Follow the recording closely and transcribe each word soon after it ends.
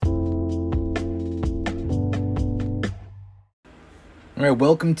All right,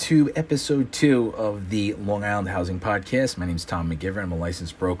 welcome to episode 2 of the Long Island Housing Podcast. My name is Tom McGivern. I'm a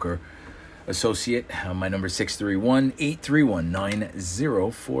licensed broker associate. My number is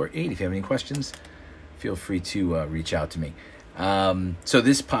 631-831-9048. If you have any questions, feel free to reach out to me. So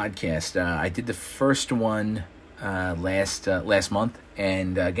this podcast, I did the first one last month,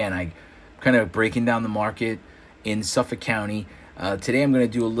 and again, I kind of breaking down the market in Suffolk County. Today, I'm going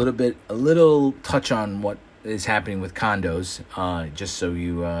to do a little touch on what is happening with condos, just so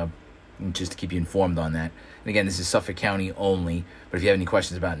just to keep you informed on that. And again, this is Suffolk County only, but if you have any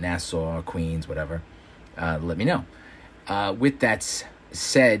questions about Nassau or Queens, whatever, let me know. With that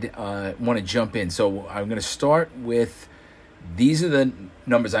said, I want to jump in. So I'm going to start with, these are the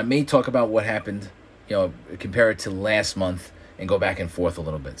numbers. I may talk about what happened, compare it to last month and go back and forth a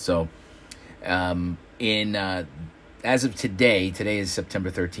little bit. So as of today is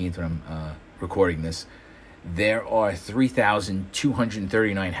September 13th when I'm recording this, there are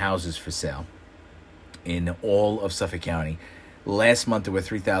 3,239 houses for sale in all of Suffolk County. Last month, there were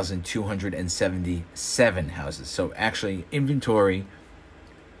 3,277 houses. So actually, inventory,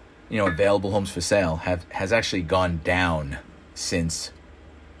 available homes for sale has actually gone down since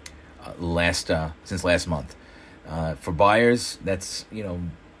last month. For buyers, that's,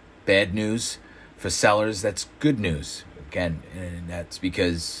 bad news. For sellers, that's good news. Again, and that's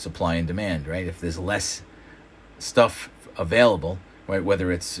because supply and demand, right? If there's less stuff available, right,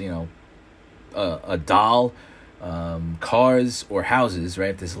 whether it's a doll, cars or houses,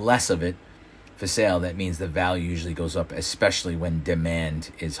 right, if there's less of it for sale, that means the value usually goes up, especially when demand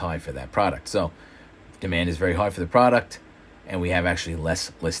is high for that product. So demand is very high for the product, and we have actually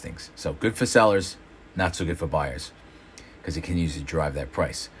less listings. So good for sellers, not so good for buyers, because it can usually drive that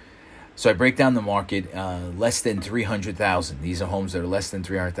price. So I break down the market, less than 300,000. These are homes that are less than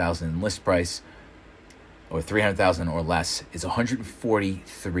 300,000 in list price, or 300,000 or less, is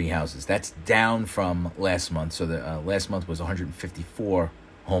 143 houses. That's down from last month. So the last month was 154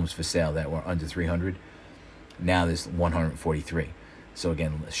 homes for sale that were under 300. Now there's 143. So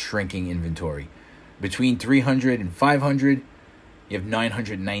again, shrinking inventory. Between 300 and 500, you have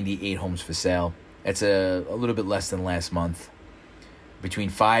 998 homes for sale. That's a little bit less than last month. Between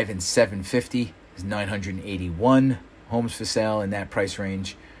 5 and 750 is 981 homes for sale in that price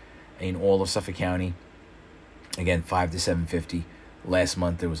range in all of Suffolk County. Again, 5 to 750. Last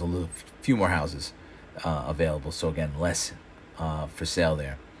month, there was a few more houses available. So again, less for sale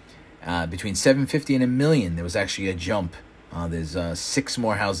there. Between 750 and $1 million, there was actually a jump. There's 6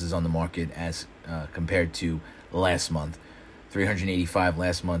 more houses on the market as compared to last month. 385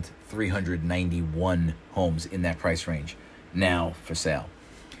 last month, 391 homes in that price range now for sale.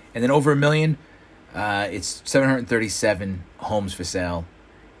 And then over $1 million, it's 737 homes for sale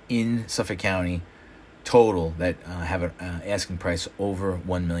in Suffolk County total that have an asking price over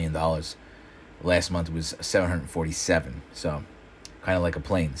 $1 million. Last month was 747. So kind of like a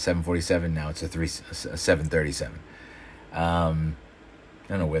plane, 747. Now it's a 737. I don't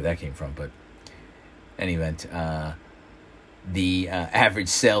know where that came from, but in any event, the average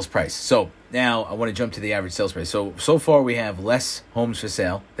sales price. So now I want to jump to the average sales price. So far we have less homes for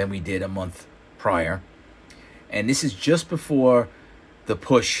sale than we did a month prior. And this is just before the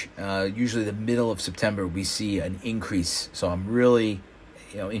push. Usually the middle of September, we see an increase. So I'm really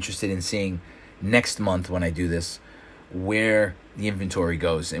interested in seeing next month when I do this, where the inventory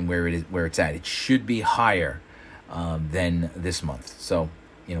goes and where it's at. It should be higher than this month. So,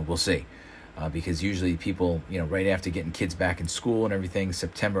 we'll see. Because usually people, right after getting kids back in school and everything,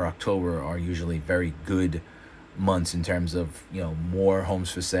 September, October are usually very good months in terms of, more homes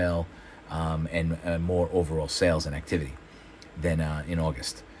for sale and more overall sales and activity than in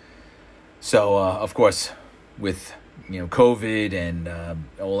August. So, of course, with, COVID and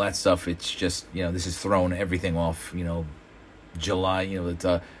all that stuff, it's just, this has thrown everything off, July,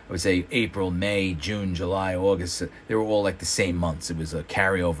 I would say April, May, June, July, August, they were all like the same months. It was a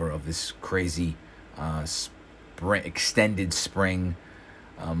carryover of this crazy extended spring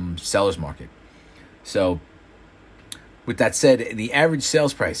seller's market. So with that said, the average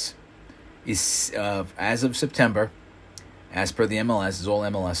sales price is, as of September, as per the MLS, is all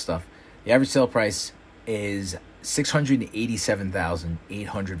MLS stuff, the average sale price is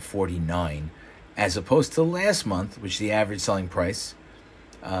 $687,849, as opposed to last month, which the average selling price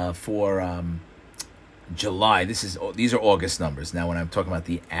for July, these are August numbers. Now, when I'm talking about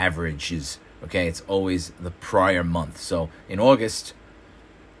the averages, okay, it's always the prior month. So in August,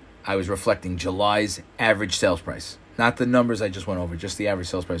 I was reflecting July's average sales price. Not the numbers I just went over, just the average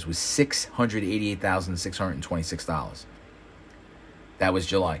sales price was $688,626. That was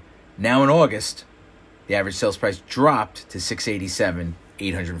July. Now in August, the average sales price dropped to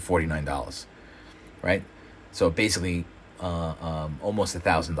 $687,849, right? So basically, almost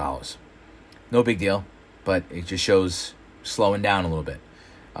 $1,000. No big deal, but it just shows slowing down a little bit.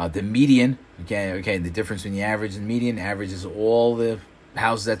 The median, okay, the difference between the average and the median. Average is all the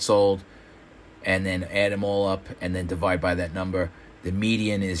houses that sold, and then add them all up, and then divide by that number. The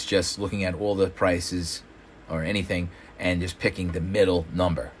median is just looking at all the prices or anything, and just picking the middle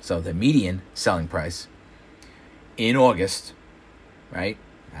number. So the median selling price in August, right?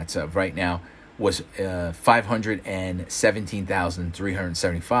 That's right now, was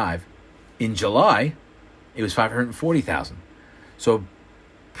 $517,375. In July, it was $540,000. So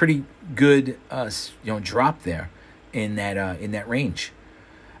pretty good, drop there in that range.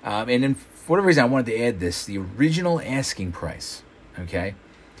 And then for whatever reason, I wanted to add this: the original asking price. Okay,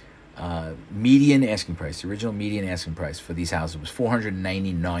 median asking price. The original median asking price for these houses was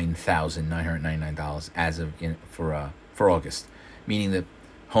 $499,999 as of for August, meaning that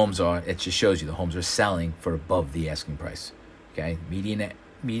homes are. It just shows you the homes are selling for above the asking price. Okay, median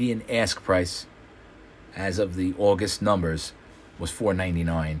ask price as of the August numbers was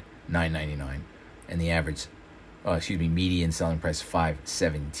 $499,999, and the average, median selling price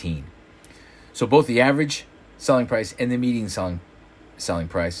 $517. So both the average selling price and the median selling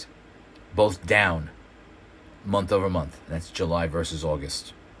price, both down month over month. That's July versus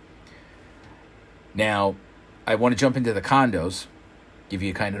August. Now, I want to jump into the condos, give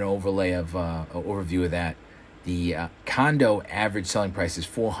you kind of an overview of that. The condo average selling price is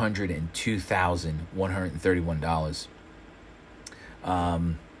 $402,131. Do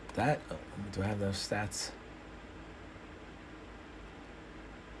I have those stats?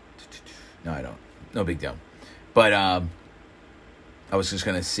 No, I don't. No big deal. But I was just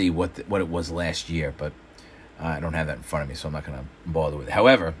going to see what it was last year, but I don't have that in front of me, so I'm not going to bother with it.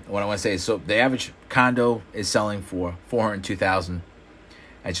 However, what I want to say is, so the average condo is selling for $402,000.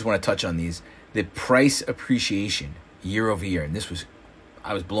 I just want to touch on these. The price appreciation year over year, and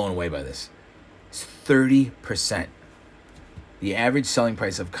I was blown away by this. It's 30%. The average selling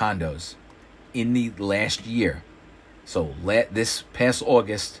price of condos in the last year, so this past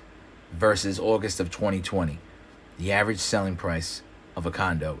August versus August of 2020, the average selling price of a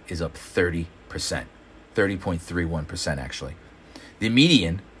condo is up 30%, 30.31% actually. The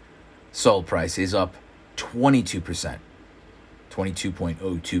median sold price is up 22%,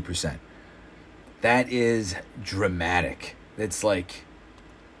 22.02%. That is dramatic. That's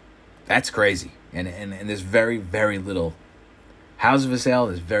crazy. And there's very, very little houses for sale.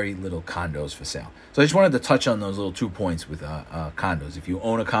 There's very little condos for sale. So I just wanted to touch on those little 2 points with condos. If you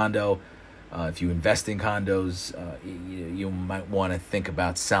own a condo, if you invest in condos, you might want to think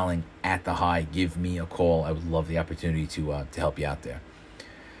about selling at the high. Give me a call. I would love the opportunity to help you out there.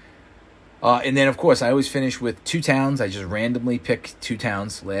 And then, of course, I always finish with two towns. I just randomly pick two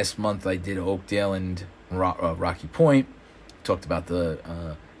towns. Last month, I did Oakdale and Rocky Point. Talked about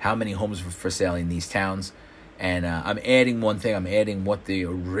how many homes were for sale in these towns. And I'm adding one thing. I'm adding what the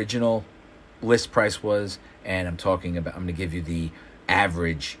original list price was, and I'm going to give you the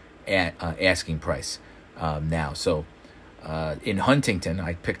average asking price now. So in Huntington,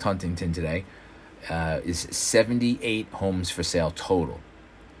 I picked Huntington today, is 78 homes for sale total.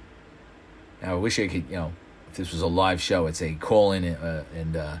 Now, I wish I could, if this was a live show, I'd say call in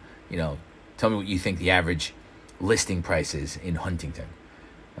and tell me what you think the average listing price is in Huntington.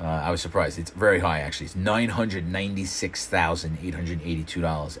 I was surprised. It's very high, actually. It's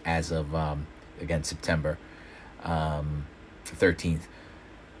 $996,882 as of, September 13th.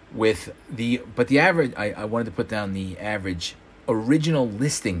 But the average, I wanted to put down the average original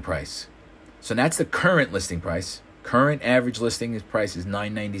listing price. So that's the current listing price. Current average listing price is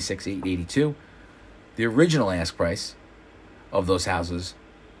 $996,882. The original ask price of those houses,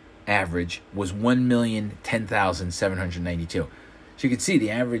 average, was $1,010,792. So you can see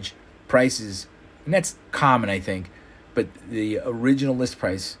the average prices, and that's common, I think, but the original list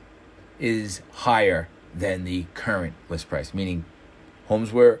price is higher than the current list price, meaning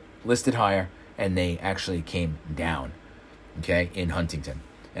homes were listed higher and they actually came down, okay, in Huntington.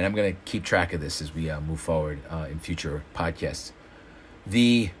 And I'm going to keep track of this as we move forward in future podcasts.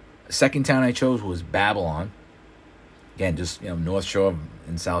 The second town I chose was Babylon. Again, just North Shore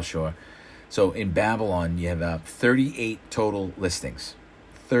and South Shore. So in Babylon, you have 38 total listings.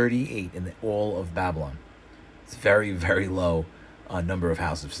 38 in all of Babylon. It's very, very low number of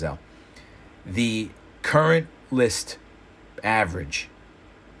houses for sale. The current list average,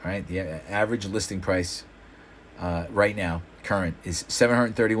 right? The average listing price right now, current, is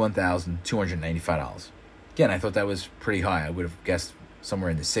 $731,295. Again, I thought that was pretty high. I would have guessed somewhere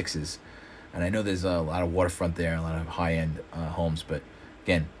in the sixes, And I know there's a lot of waterfront there, a lot of high-end homes, but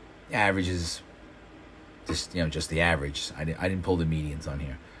again, the average is just the average. I didn't pull the medians on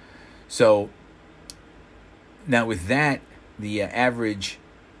here. So now with that, the average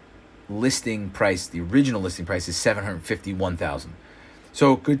listing price, the original listing price, is $751,000.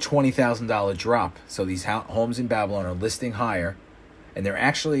 So a good $20,000 drop. So these homes in Babylon are listing higher, and they're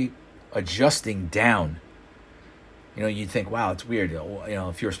actually adjusting down. You'd think, wow, it's weird.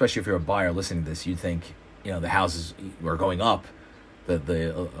 Especially if you're a buyer listening to this, you'd think, the houses were going up.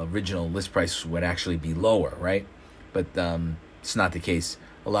 The original list price would actually be lower, right? But it's not the case.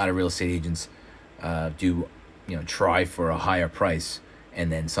 A lot of real estate agents do, try for a higher price,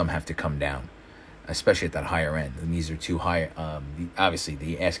 and then some have to come down, especially at that higher end. And these are too high. Obviously,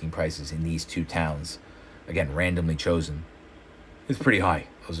 the asking prices in these two towns, again, randomly chosen, is pretty high.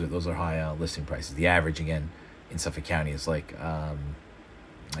 Those are high listing prices. The average, again, in Suffolk County is like, I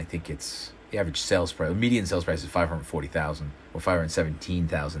think it's the average sales price, the median sales price is $540,000 or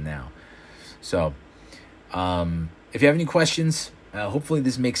 $517,000 now. So, if you have any questions, hopefully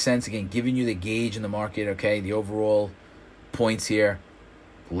this makes sense. Again, giving you the gauge in the market. Okay, the overall points here: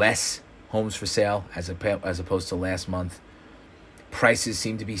 less homes for sale as opposed to last month. Prices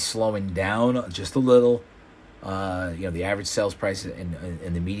seem to be slowing down just a little. The average sales price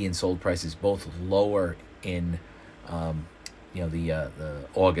and the median sold price is both lower in the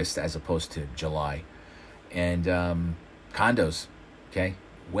August as opposed to July. And condos, okay,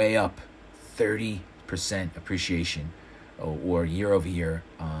 way up, 30% appreciation or year over year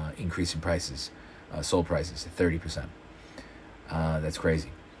increase in prices, sold prices, 30%. That's crazy.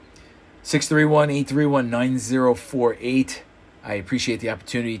 631-831-9048. I appreciate the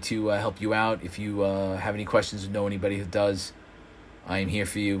opportunity to help you out. If you have any questions or know anybody who does, I am here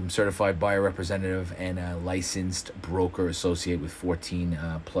for you. I'm certified buyer representative and a licensed broker associate with 14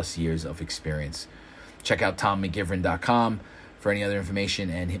 plus years of experience. Check out TomMcGivern.com for any other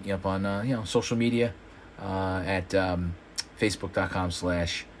information, and hit me up on social media at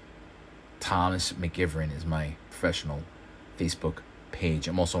Facebook.com/Thomas McGivern is my professional Facebook page.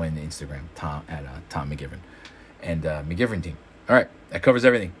 I'm also on Instagram, Tom McGivern, and McGivern team. All right, that covers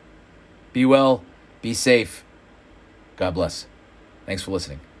everything. Be well, be safe. God bless. Thanks for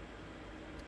listening.